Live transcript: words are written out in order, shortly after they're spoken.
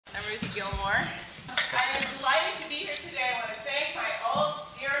Gilmore. I am delighted to be here today. I want to thank my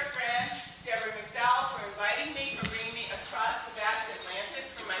old dear friend, Deborah McDowell, for inviting me, for bringing me across the vast Atlantic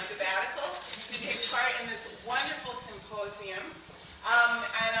from my sabbatical to take part in this wonderful symposium.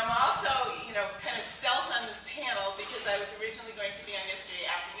 And I'm also, kind of stealth on this panel because I was originally going to be on yesterday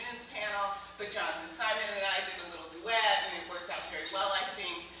afternoon's panel, but Jonathan Simon and I did a little duet, and it worked out very well, I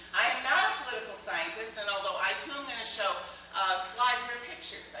think. I am not a political scientist, and although I too am going to show slides or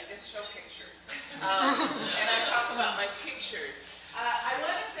pictures, I just show pictures, and I talk about my pictures. I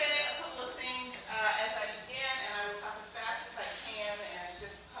want to say a couple of things as I begin, and I will talk as fast as I can and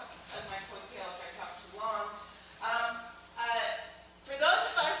just cut my coattail if I talk too long. For those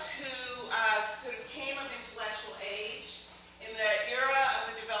of us who sort of came of intellectual age in the era of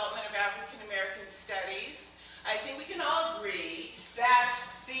the development of African American studies, I think we can all agree that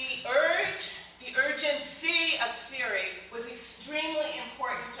the urgency of theory was extremely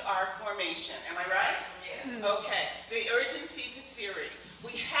important to our formation. Am I right? Yes. Okay. The urgency to theory.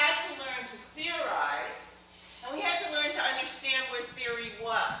 We had to learn to theorize, and we had to learn to understand where theory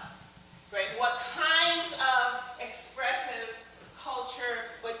was. Right? What kinds of expressive culture,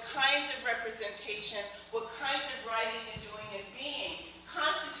 what kinds of representation, what kinds of writing and doing and being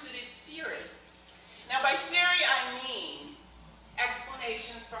constituted theory. Now, by theory, I mean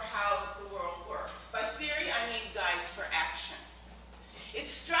explanations for how the world works. By theory, I mean guides for action. It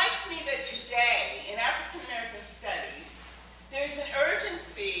strikes me that today, in African American studies, there's an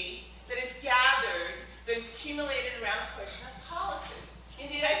urgency that is gathered, that is accumulated around the question of policy.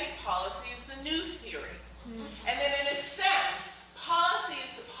 Indeed, I think policy is the new theory. And that in a sense, policy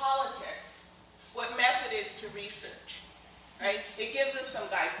is to politics what method is to research. Right? It gives us some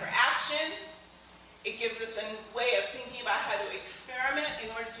guide for action. It gives us a way of thinking about how to experiment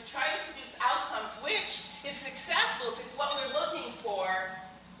in order to try to produce outcomes which, if successful, if it's what we're looking for,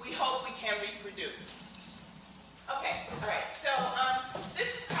 we hope we can reproduce. Okay, all right. So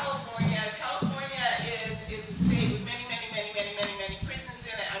this is California. California is a state with many prisons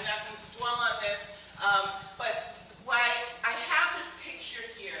in it. I'm not going to dwell on this, but why I have this picture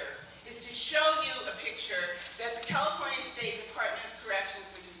here is to show you a picture that the California State Department of Corrections,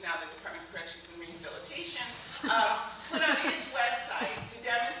 which is now the Department of Corrections and Rehabilitation, put on its website to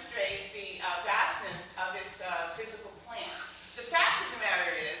demonstrate the vastness of its physical plan. The fact of the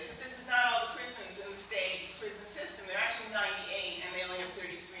matter is that this is not all the prisons in the state prison system. There are actually 98, and they only have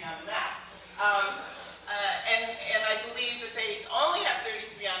 33 on the map. And I believe that they only have 33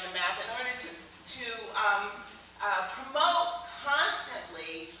 on the map in order to promote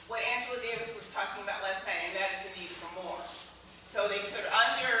constantly what Angela Davis was talking about last night, and that is the need for more. So they sort of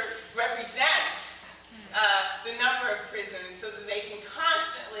underrepresent the number of prisons so that they can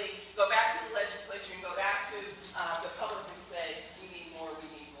constantly go back to the legislature and go back to the public and say, we need more, we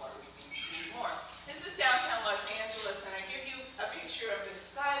need more, we need more. This is downtown Los Angeles, and I give you a picture of the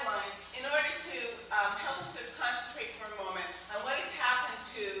skyline in order to help us sort of concentrate for a moment on what has happened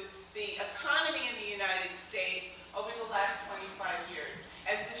to the economy in the United States over the last 25 years.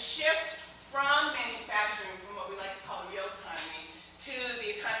 As the shift from manufacturing, from what we like to call the real economy, to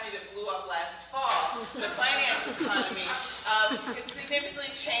the economy that blew up last fall, the finance economy, it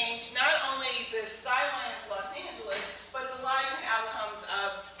significantly changed not only the skyline of Los Angeles, but the lives and outcomes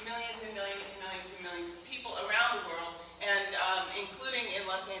of millions and millions and millions and millions of people around the world, and including in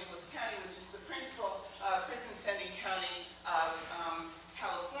Los Angeles County, which is the principal prison-sending county of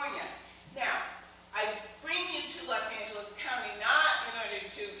California. Now, I bring you to Los Angeles County not in order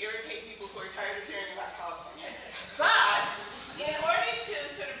to irritate people who are tired of hearing about California, but in order to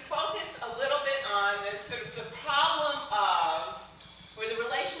sort of focus a little bit on the sort of the problem of, or the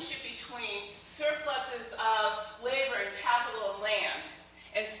relationship between surpluses of labor and capital and land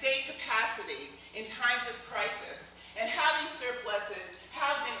and state capacity in times of crisis, and how these surpluses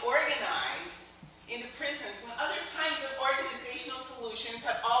have been organized into prisons when other kinds of organizational solutions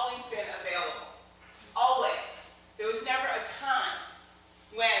have always been available. Always. There was never a time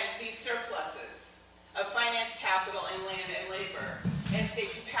when these surpluses of finance capital and land and labor and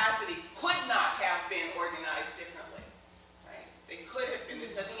state capacity could not have been organized differently. Right? They could have been.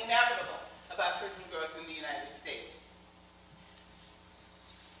 There's nothing inevitable about prison growth in the United States.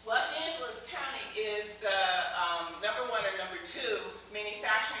 Los Angeles County is the number one or number two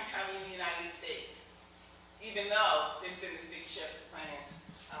manufacturing county in the United States, even though there's been this big shift to finance,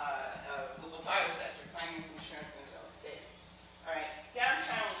 the fire sector, finance, insurance, and real estate. All right,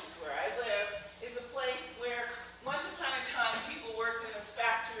 downtown, which is where I live, is a place where once upon a time people worked in this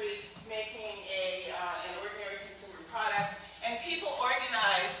factory making an ordinary consumer product, and people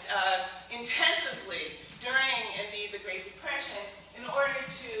organized intensively during, indeed, the Great Depression in order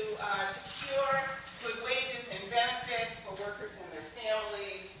to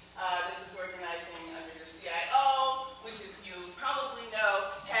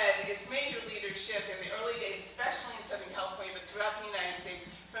United States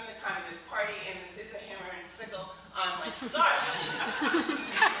from the Communist Party, and this is a hammer and sickle on my scarf.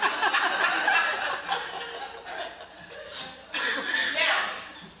 Now,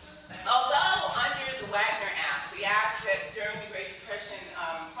 although under the Wagner Act, the act that during the Great Depression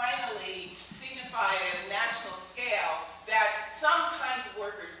finally signified at a national scale that some kinds of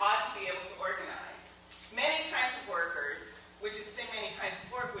workers ought to be able to organize, many kinds of workers, which is say many kinds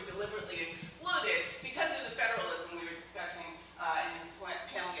of work, were deliberately excluded because of the federalism we were discussing in the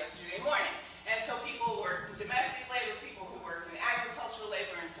panel yesterday morning. And so people who worked in domestic labor, people who worked in agricultural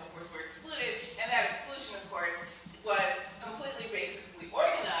labor, and so forth were excluded. And that exclusion, of course, was completely racistically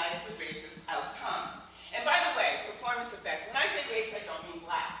organized with racist outcomes. And by the way, performance effect. When I say race, I don't mean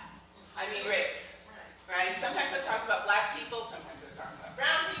black. I mean race. Right? Sometimes I'm talking about black people, sometimes I'm talking about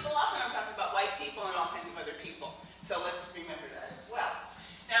brown people, often I'm talking about white people and all kinds of other people. So let's remember that as well.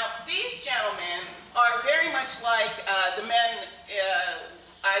 Now, these gentlemen are very much like the men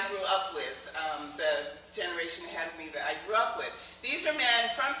I grew up with, the generation ahead of me that I grew up with. These are men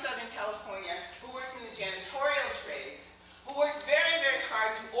from Southern California who worked in the janitorial trades, who worked very, very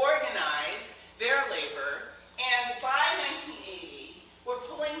hard to organize their labor, and by 1980 were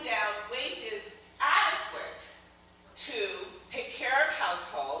pulling down wages adequate to take care of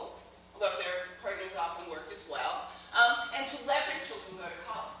households, although their partners often worked as well, and to let their children go to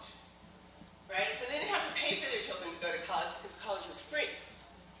college, right? So they didn't have to pay for their children to go to college because college was free,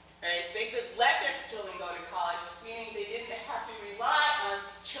 right? They could let their children go to college, meaning they didn't have to rely on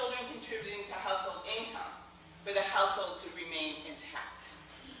children contributing to household income for the household to remain intact,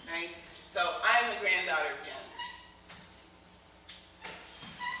 right? So I'm the granddaughter of janitors.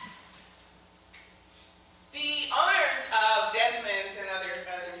 The owners of Desmond's and other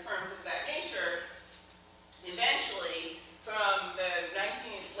firms of that nature eventually, from the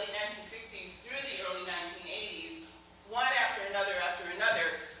late 1960s through the early 1980s, one after another,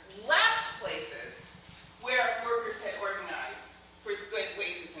 left places where workers had organized for good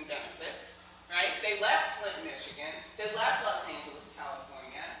wages and benefits, right? They left Flint, Michigan. They left Los Angeles,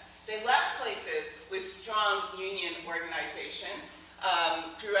 California. They left places with strong union organization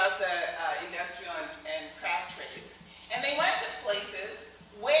throughout the industrial and craft trades. And they went to places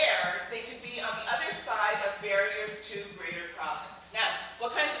where they could be on the other side of barriers to greater profits. Now,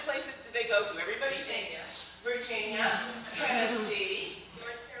 what kinds of places did they go to? Everybody thinks Virginia, Tennessee.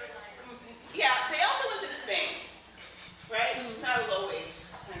 North Carolina. Yeah, they also went to Spain, right? Which is not a low-wage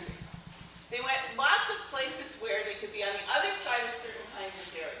country. They went lots of places where they could be on the other side of certain kinds of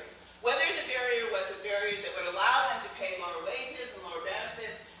barriers. Whether the barrier was a barrier that would allow them to pay lower wages and lower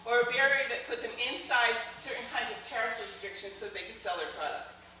benefits, or a barrier that put them inside certain kinds of tariff restrictions so they could sell their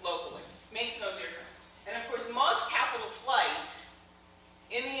product locally. Makes no difference. And of course, most capital flight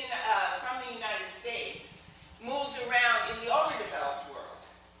from the United States moves around in the overdeveloped world.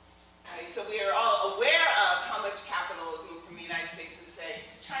 Right? So we are all aware of how much capital is moved from the United States to, say,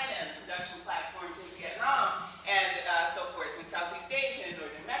 China and production platforms in Vietnam and so forth in Southeast Asia and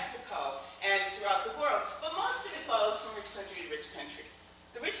northern Mexico and throughout the world. But most of it goes from rich country to rich country.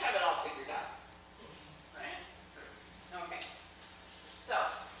 The rich have it all figured out, right? Okay. So,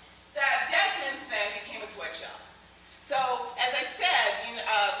 Desmond's then became a sweatshop. So, as I said,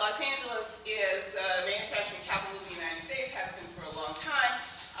 Los Angeles is the manufacturing capital of the United States, has been for a long time,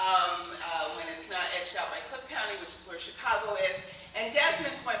 when it's not edged out by Cook County, which is where Chicago is. And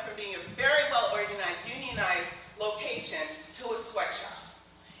Desmond's went from being a very well-organized, unionized location to a sweatshop.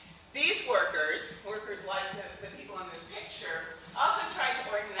 These workers like the people in this picture, also tried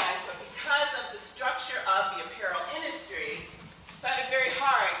to organize, but because of the structure of the apparel industry, found it very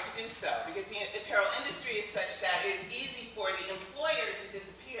hard to do so, because the apparel industry is such that it is easy for the employer to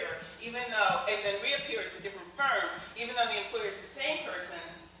disappear, and then reappear as a different firm, even though the employer is the same person,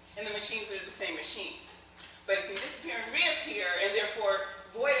 and the machines are the same machines. But it can disappear and reappear, and therefore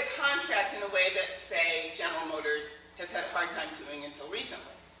void a contract in a way that, say, General Motors has had a hard time doing until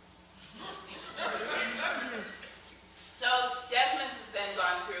recently. So Desmond's has then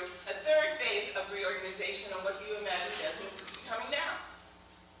gone through a third phase of reorganization of what you imagine Desmond's is becoming now.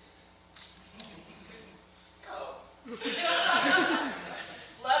 Oh.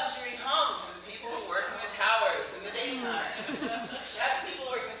 Luxury homes for the people who work in the towers in the daytime. Not the people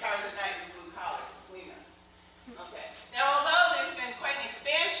who work in the towers at night with blue collars, we know. Okay. Now, although there's been quite an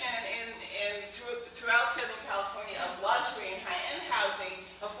expansion throughout Southern California of luxury and high-end housing,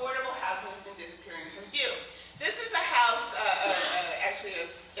 affordable housing has been disappearing from view. This is a house, actually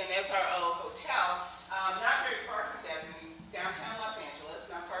an SRO hotel, not very far from Desmond, downtown Los Angeles,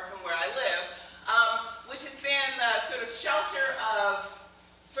 not far from where I live, which has been the sort of shelter of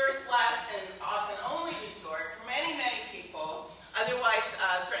first, last, and often only resort for many, many people otherwise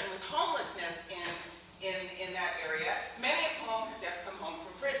threatened with homelessness in that area, many of whom have just come home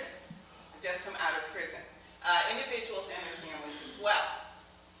from prison, have just come out of prison. Individuals and their families as well.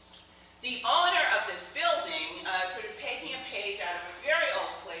 The owner of this building, sort of taking a page out of a very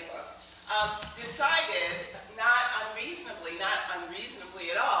old playbook, decided, not unreasonably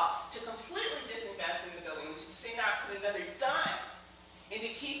at all, to completely disinvest in the building, which is to say not put another dime into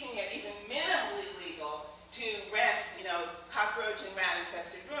keeping it even minimally legal to rent, cockroach and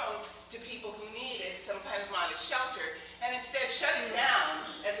rat-infested rooms to people who needed some kind of modest shelter, and instead shut it down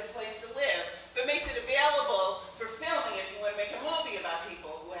as a place to live, but makes it available for filming if you want to make a movie about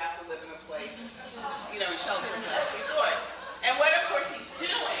people who have to live in a place, in shelter of last resort. And what, of course, he's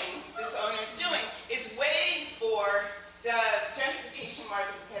doing, this owner's doing, is waiting for the gentrification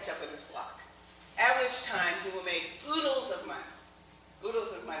market to catch up with his block, at which time he will make oodles of money.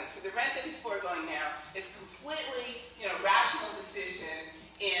 Oodles of money. So the rent that he's foregoing now is completely, rational decision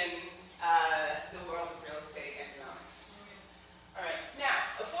in the world of real estate economics. All right. Now,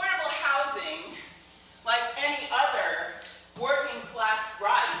 affordable housing, like any other working class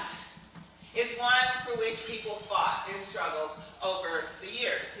right, is one for which people fought and struggled over the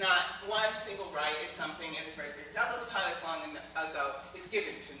years. Not one single right is something, as Frederick Douglass taught us long ago, is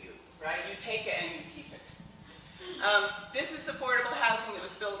given to you, right? You take it and you keep it. This is affordable housing that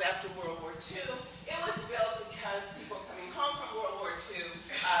was built after World War II. It was built because people coming home from World War II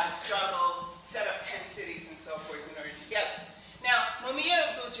struggled, set up tent cities and so forth in order to get it. Now,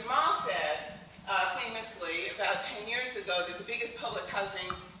 Mumia Abu-Jamal said, famously, about 10 years ago, that the biggest public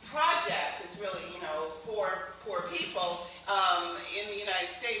housing project is really, for poor people in the United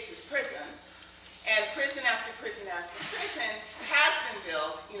States is prison. And prison after prison after prison has been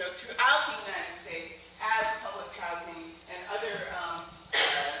built, throughout the United States as public housing and other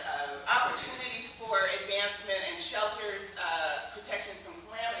opportunities for advancement and shelters, protections from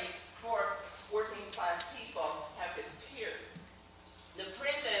calamity for working class people have disappeared. The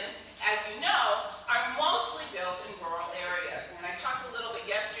prisons, as you know, are mostly built in rural areas. And I talked a little bit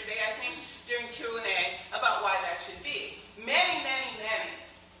yesterday, I think, during Q&A about why that should be. Many, many, many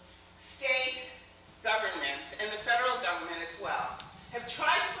state governments, and the federal government as well, have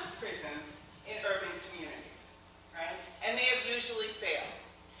tried to put prisons in urban communities, right? And they have usually failed.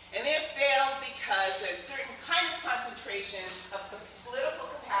 And they have failed because there's a certain kind of concentration of political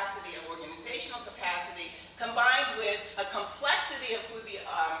capacity, of organizational capacity, combined with a complexity of who the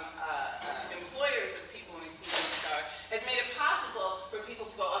employers of people in the communities are, has made it possible for people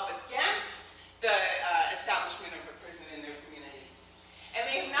to go up against the establishment of a prison in their community. And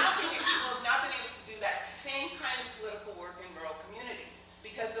people have not been able to do that same kind of political work in rural communities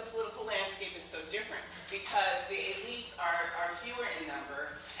because the political landscape is so different, because the elites are fewer in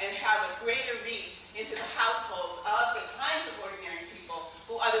number and have a greater reach into the households of the kinds of ordinary people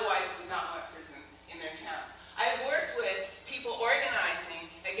who otherwise would not want prisons in their towns. I've worked with people organizing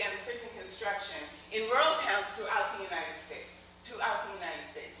against prison construction in rural towns throughout the United States.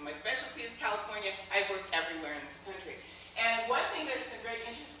 My specialty is California. I've worked everywhere in this country. And one thing that's been very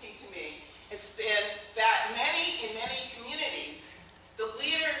interesting to me has been that in many communities, the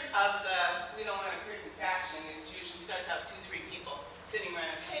leaders of the "we don't want a prison" faction, it usually starts out 2-3 people sitting around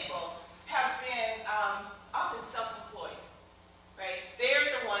a table, have been often self-employed, right? They're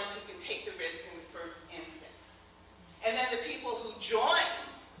the ones who can take the risk in the first instance. And then the people who join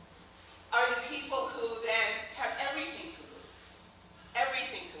are the people who then have everything to lose.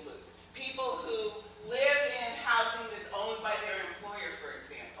 Everything to lose. People who live in housing that's owned by their employer, for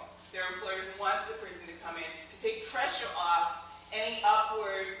example. Their employer who wants the person to come in to take pressure off any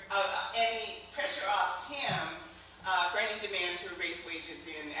pressure off him for any demand to raise wages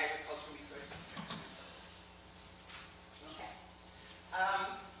in agricultural resource extractions. Okay.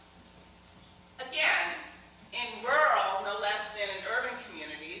 Again, in rural, no less than in urban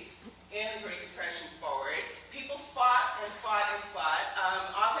communities, in the Great Depression forward, people fought and fought and fought,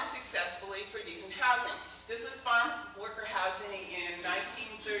 often successfully, for decent housing. This was farm worker housing in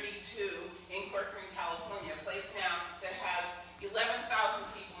 1932 in Corcoran, California, a place now that has 11,000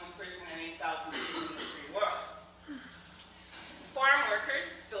 people in prison and 8,000 people in the free world. Farm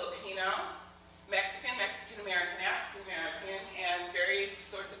workers, Filipino, Mexican, Mexican-American, African-American, and various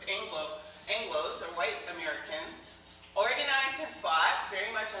sorts of Anglos, or white Americans, organized and fought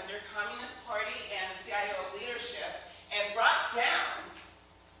very much under Communist Party and CIO leadership, and brought down,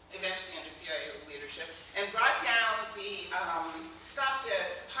 eventually under CIO leadership, and brought down stopped the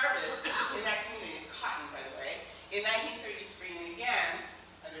harvest in that community of cotton, by the way, in 1933, and again,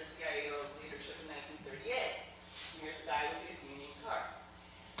 under CIO leadership in 1938. Here's a guy with his Union card.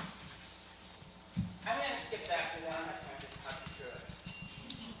 I'm going to skip back because I don't have time to talk you through it.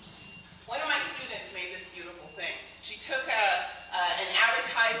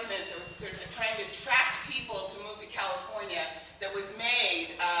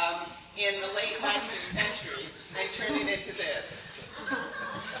 the 19th century and turn it into this.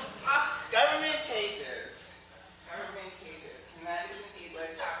 Government cages. Government cages. And that is indeed what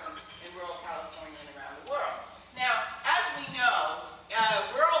has happened in rural California and around the world. Now, as we know,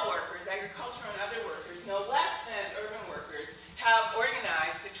 rural workers, agricultural and other workers, no less than urban workers, have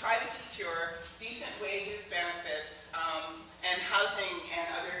organized to try to secure decent wages, benefits, and housing and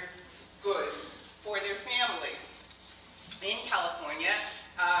other goods for their families. In California,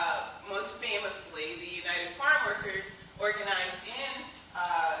 most famously, the United Farm Workers organized in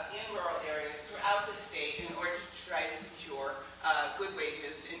rural areas throughout the state in order to try to secure good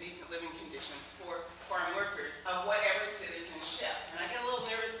wages and decent living conditions for farm workers of whatever citizenship. And I get a little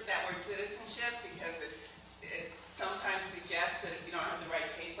nervous with that word citizenship because it sometimes suggests that if you don't have the right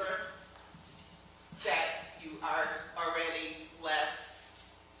paper, that you are already less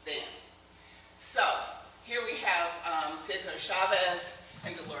than. So, here we have Cesar Chavez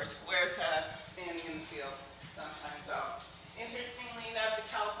and Dolores Huerta standing in the field some time ago. Interestingly enough, the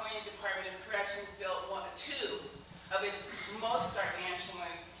California Department of Corrections built two of its most gargantuan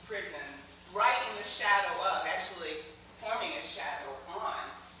prisons right in the shadow of, actually forming a shadow on,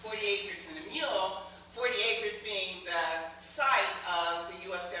 40 acres and a mule, 40 acres being the site of the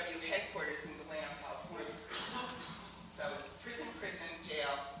UFW headquarters in Delano, California. So prison,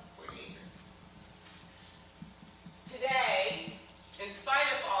 jail, 40 acres. Today, in spite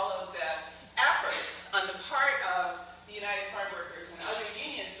of all of the efforts on the part of the United Farm Workers and other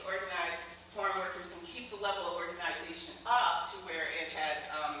unions to organize farm workers and keep the level of organization up to where it had,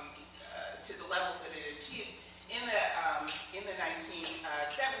 to the levels that it achieved in the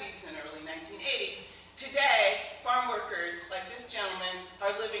 1970s and early 1980s, today, farm workers like this gentleman are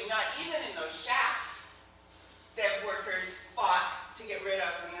living not even in those shacks that workers fought to get rid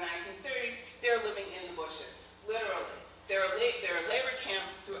of in the 1930s, they're living in the bushes, literally. There are labor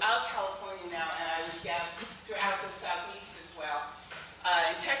camps throughout California now, and I would guess throughout the southeast as well,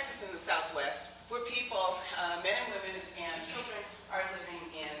 in Texas and the southwest, where people, men and women and children, are living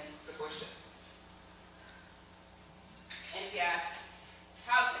in the bushes. And yet,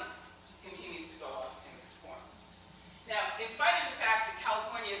 housing continues to go up in this form. Now, in spite of the fact that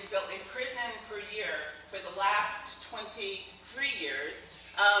California has built a prison per year for the last 23 years,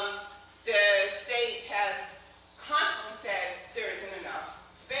 the state has constantly said there isn't enough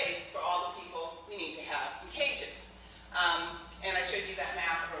space for all the people we need to have in cages. And I showed you that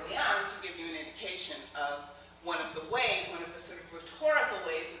map early on to give you an indication of one of the ways, one of the sort of rhetorical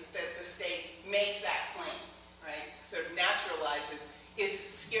ways that the state makes that claim, right? Sort of naturalizes its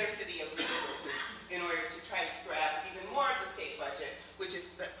scarcity of resources in order to try to grab even more of the state budget, which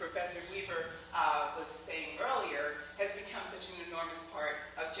is, that Professor Weaver was saying earlier, has become such an enormous part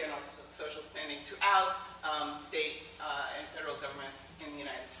of general social spending throughout state and federal governments in the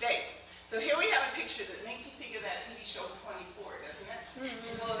United States. So here we have a picture that makes you think of that TV show 24, doesn't it?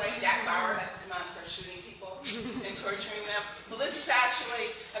 People like Jack Bauer had to come out and start shooting people and torturing them. Well, this is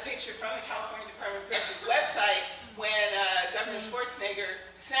actually a picture from the California Department of Corrections website when Governor Schwarzenegger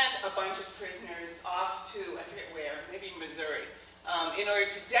sent a bunch of prisoners off to, I forget where, maybe Missouri, in order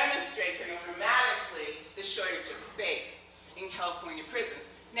to demonstrate very dramatically the shortage of space in California prisons.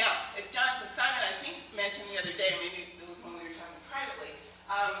 Now, as Jonathan Simon, I think, mentioned the other day, maybe it was when we were talking privately,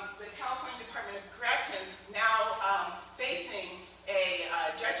 the California Department of Corrections now facing a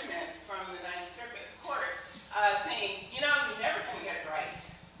judgment from the Ninth Circuit Court saying, you know, you're never going to get it right.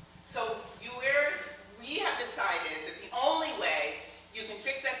 So we have decided that the only way you can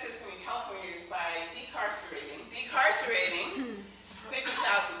fix that system in California is by decarcerating 50,000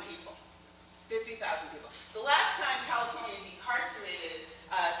 people. 50,000 people. The last time California decarcerated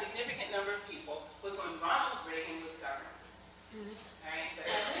a significant number of people was when Ronald Reagan was governor. Right? So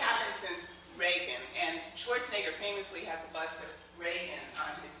it hasn't happened since Reagan. And Schwarzenegger famously has a bust of Reagan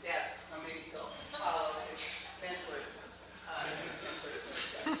on his desk, so maybe he'll follow his mentors.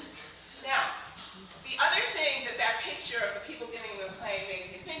 Now, the other thing that picture of the people getting in the plane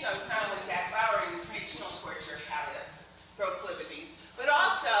makes me think of is not only Jack Bauer and his fictional torture habits, proclivities, but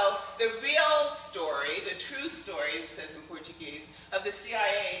also the real story, the true story, it says in Portuguese, of the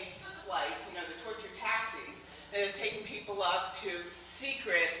CIA flights, you know, the torture taxis that have taken people off to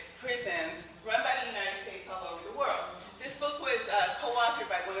secret prisons run by the United States all over the world. This book was co-authored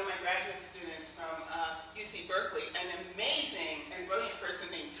by one of my graduate students from UC Berkeley, an amazing and brilliant person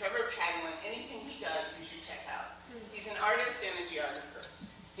named Trevor Paglen. Anything he does, you should check out. He's an artist and a geographer.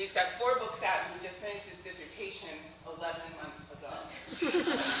 He's got 4 books out, and he just finished his dissertation 11 months ago.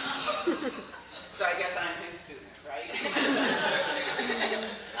 So I guess I'm his student, right?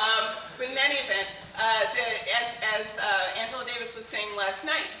 But in any event, as Angela Davis was saying last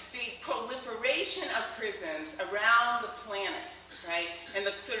night, the proliferation of prisons around the planet, right, and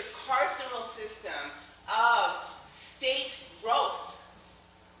the sort of carceral system of state growth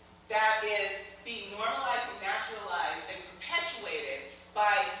that is being normalized and naturalized and perpetuated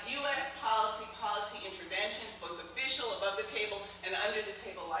by U.S. policy interventions, both official, above the table, and under the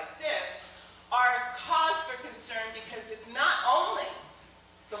table like this, are cause for concern because it's not only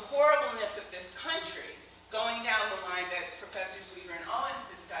the horribleness of this country going down the line that Professors Weaver and Owens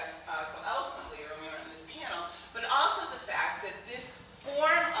discussed so eloquently earlier on this panel, but also the fact that this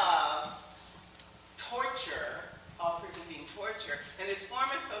form of torture, all prison being torture, and this form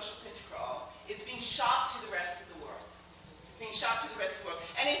of social control is being shopped to the rest of the world. It's being shopped to the rest of the world.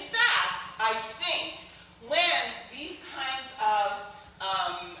 And in fact, I think when these kinds of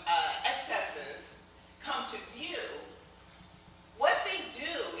excesses come to view, what they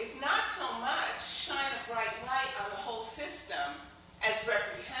do is not so much shine a bright light on the whole system as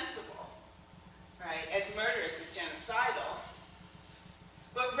reprehensible, right, as murderous, as genocidal,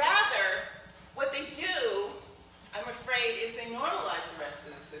 but rather what they do, I'm afraid, is they normalize the rest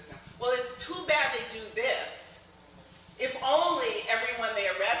of the system. Well, it's too bad they do this. If only everyone they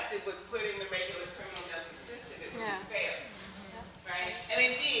arrested was put in the regular criminal justice system, it would be fair. Right? And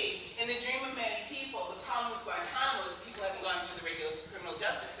indeed, in the dream of many people, the problem with Guantanamo is people haven't gone to the regular criminal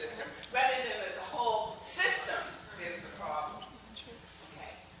justice system, rather than that the whole system is the problem.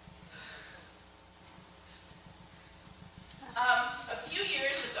 Okay. A few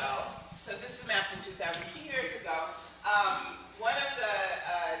years ago, so this is a map from 2000, a few years ago, one of the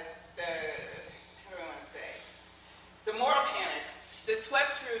how do I want to say, the moral panics that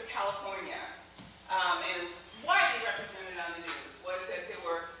swept through California, and was widely represented on the news, was that there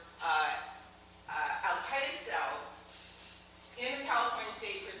were Al-Qaeda cells in the California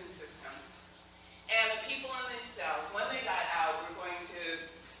state prison system, and the people in these cells, when they got out, were going to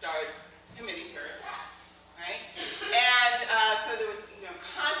start committing terrorist acts, right? And so there was,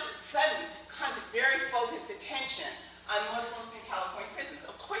 constant, very focused attention on Muslims in California prisons.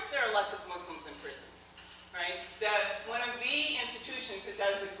 Of course, there are lots of Muslims in prisons, right? One of the institutions that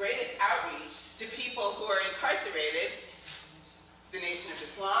does the greatest outreach to people who are incarcerated, the Nation of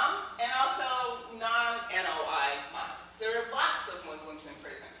Islam, and also non-NOI mosques. There are lots of Muslims in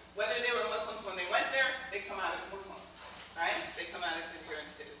prison. Whether they were Muslims when they went there, they come out as Muslims, right? They come out as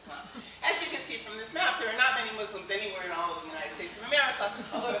adherents to Islam. As you can see from this map, there are not many Muslims anywhere in all of the United States of America,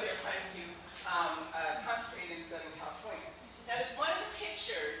 although there are quite a few concentrated in Southern California. That is one of the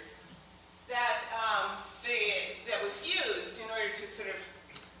pictures that was used in order to sort of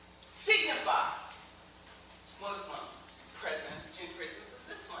signify Muslim presence in prisons was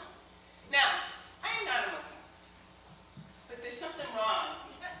this one. Now, I am not a Muslim, but there's something wrong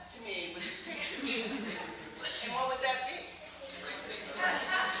to me with this picture. And what would that be?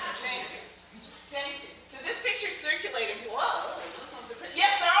 Thank you. Thank you. So this picture circulated. Whoa, there's Muslims in prison.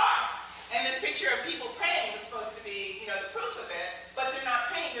 Yes, there are. And this picture of people praying was supposed to be, the proof of it, but they're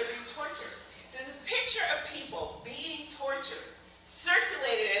not praying, they're being tortured. So this picture of people being tortured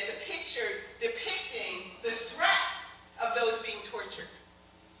circulated as a picture depicting the threat of those being tortured.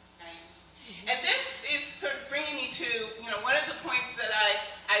 Right? And this is sort of bringing me to, one of the points that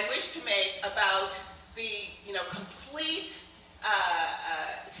I wish to make about the, complete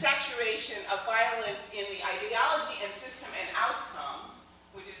saturation of violence in the ideology and system and outcome,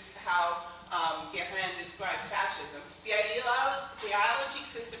 which is how Guérin described fascism, the ideology,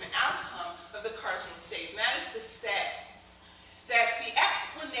 system, and outcome of the carceral state. And that is to say that the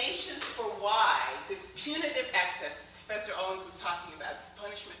explanations for why this punitive excess, Professor Owens was talking about, this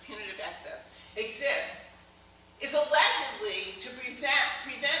punishment, punitive excess, exists, is allegedly to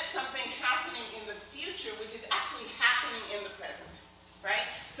prevent something happening in the future, which is actually happening in the present, right?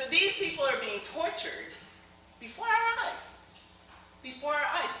 So these people are being tortured before our eyes,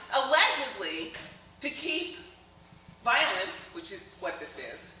 allegedly to keep violence, which is what this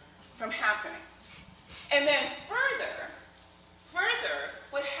is, from happening. And then further,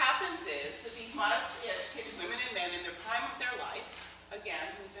 what happens is that these modestly educated women and men in the prime of their life, again,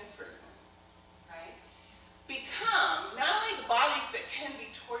 who's in prison, right, become not only the bodies that can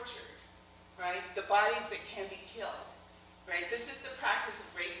be tortured, right, the bodies that can be killed, right? This is the practice of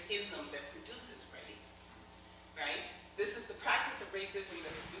racism that produces race, right? This is the practice of racism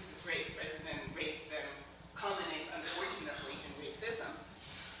that produces race rather than race that culminates, unfortunately, in racism.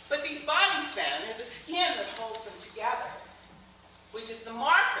 But these bodies, then, are the skin that holds them together, which is the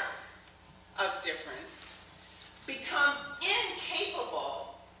marker of difference, becomes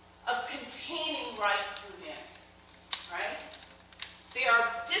incapable of containing rights within, right?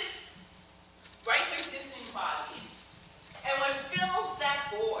 Rights are disembodied. And what fills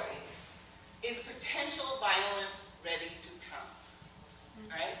that void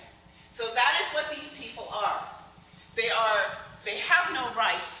They have no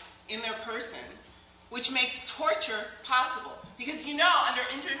rights in their person, which makes torture possible. Because you know, under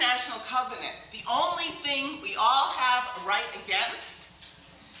international covenant, the only thing we all have a right against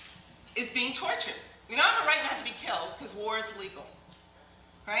is being tortured. We don't have a right not to be killed because war is legal,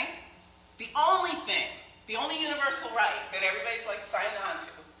 right? The only thing, the only universal right that everybody's like signed on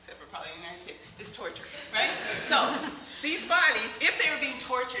to, except for probably the United States, is torture, right? So these bodies, if they were being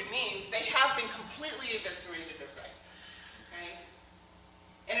tortured, means they have been completely eviscerated of rights, right?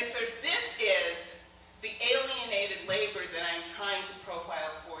 And so this is the alienated labor that I'm trying to profile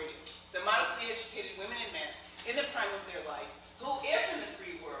for you. The modestly educated women and men in the prime of their life, who, if in the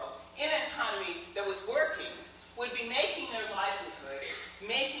free world, in an economy that was working, would be making their livelihood,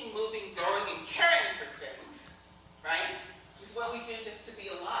 making, moving, growing, and caring for things, right? Which is what we do just to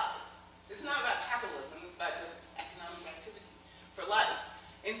be alive. It's not about capitalism, it's about just economic activity for life.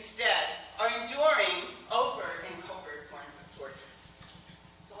 Instead, are enduring overt and covert forms of torture.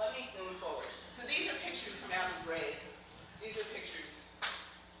 So let me zoom forward. So these are pictures from Abu Ghraib. These are pictures.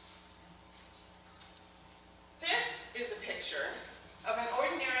 This is a picture of an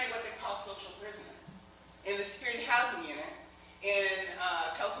ordinary, what they call social prisoner, in the Security Housing Unit in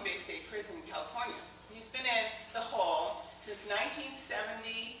Pelican Bay State Prison in California. He's been in the hole since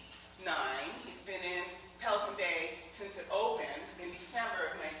 1979. He's been in Pelican Bay since it opened in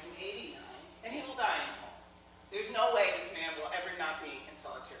December of 1989, and he will die in the hole. There's no way this man will ever not be in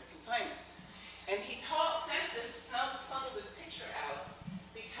solitary confinement. And he smuggled this picture out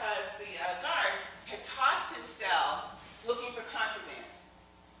because the guards had tossed his cell looking for contraband.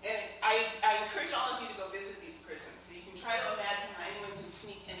 And I encourage all of you to go visit these prisons so you can try to imagine how anyone can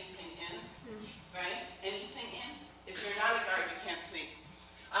sneak anything in, right? Anything in. If you're not a guard, you can't sneak.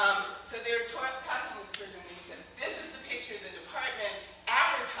 So they're tossing this prison, and he said, this is the picture the department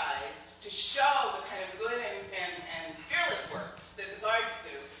advertised to show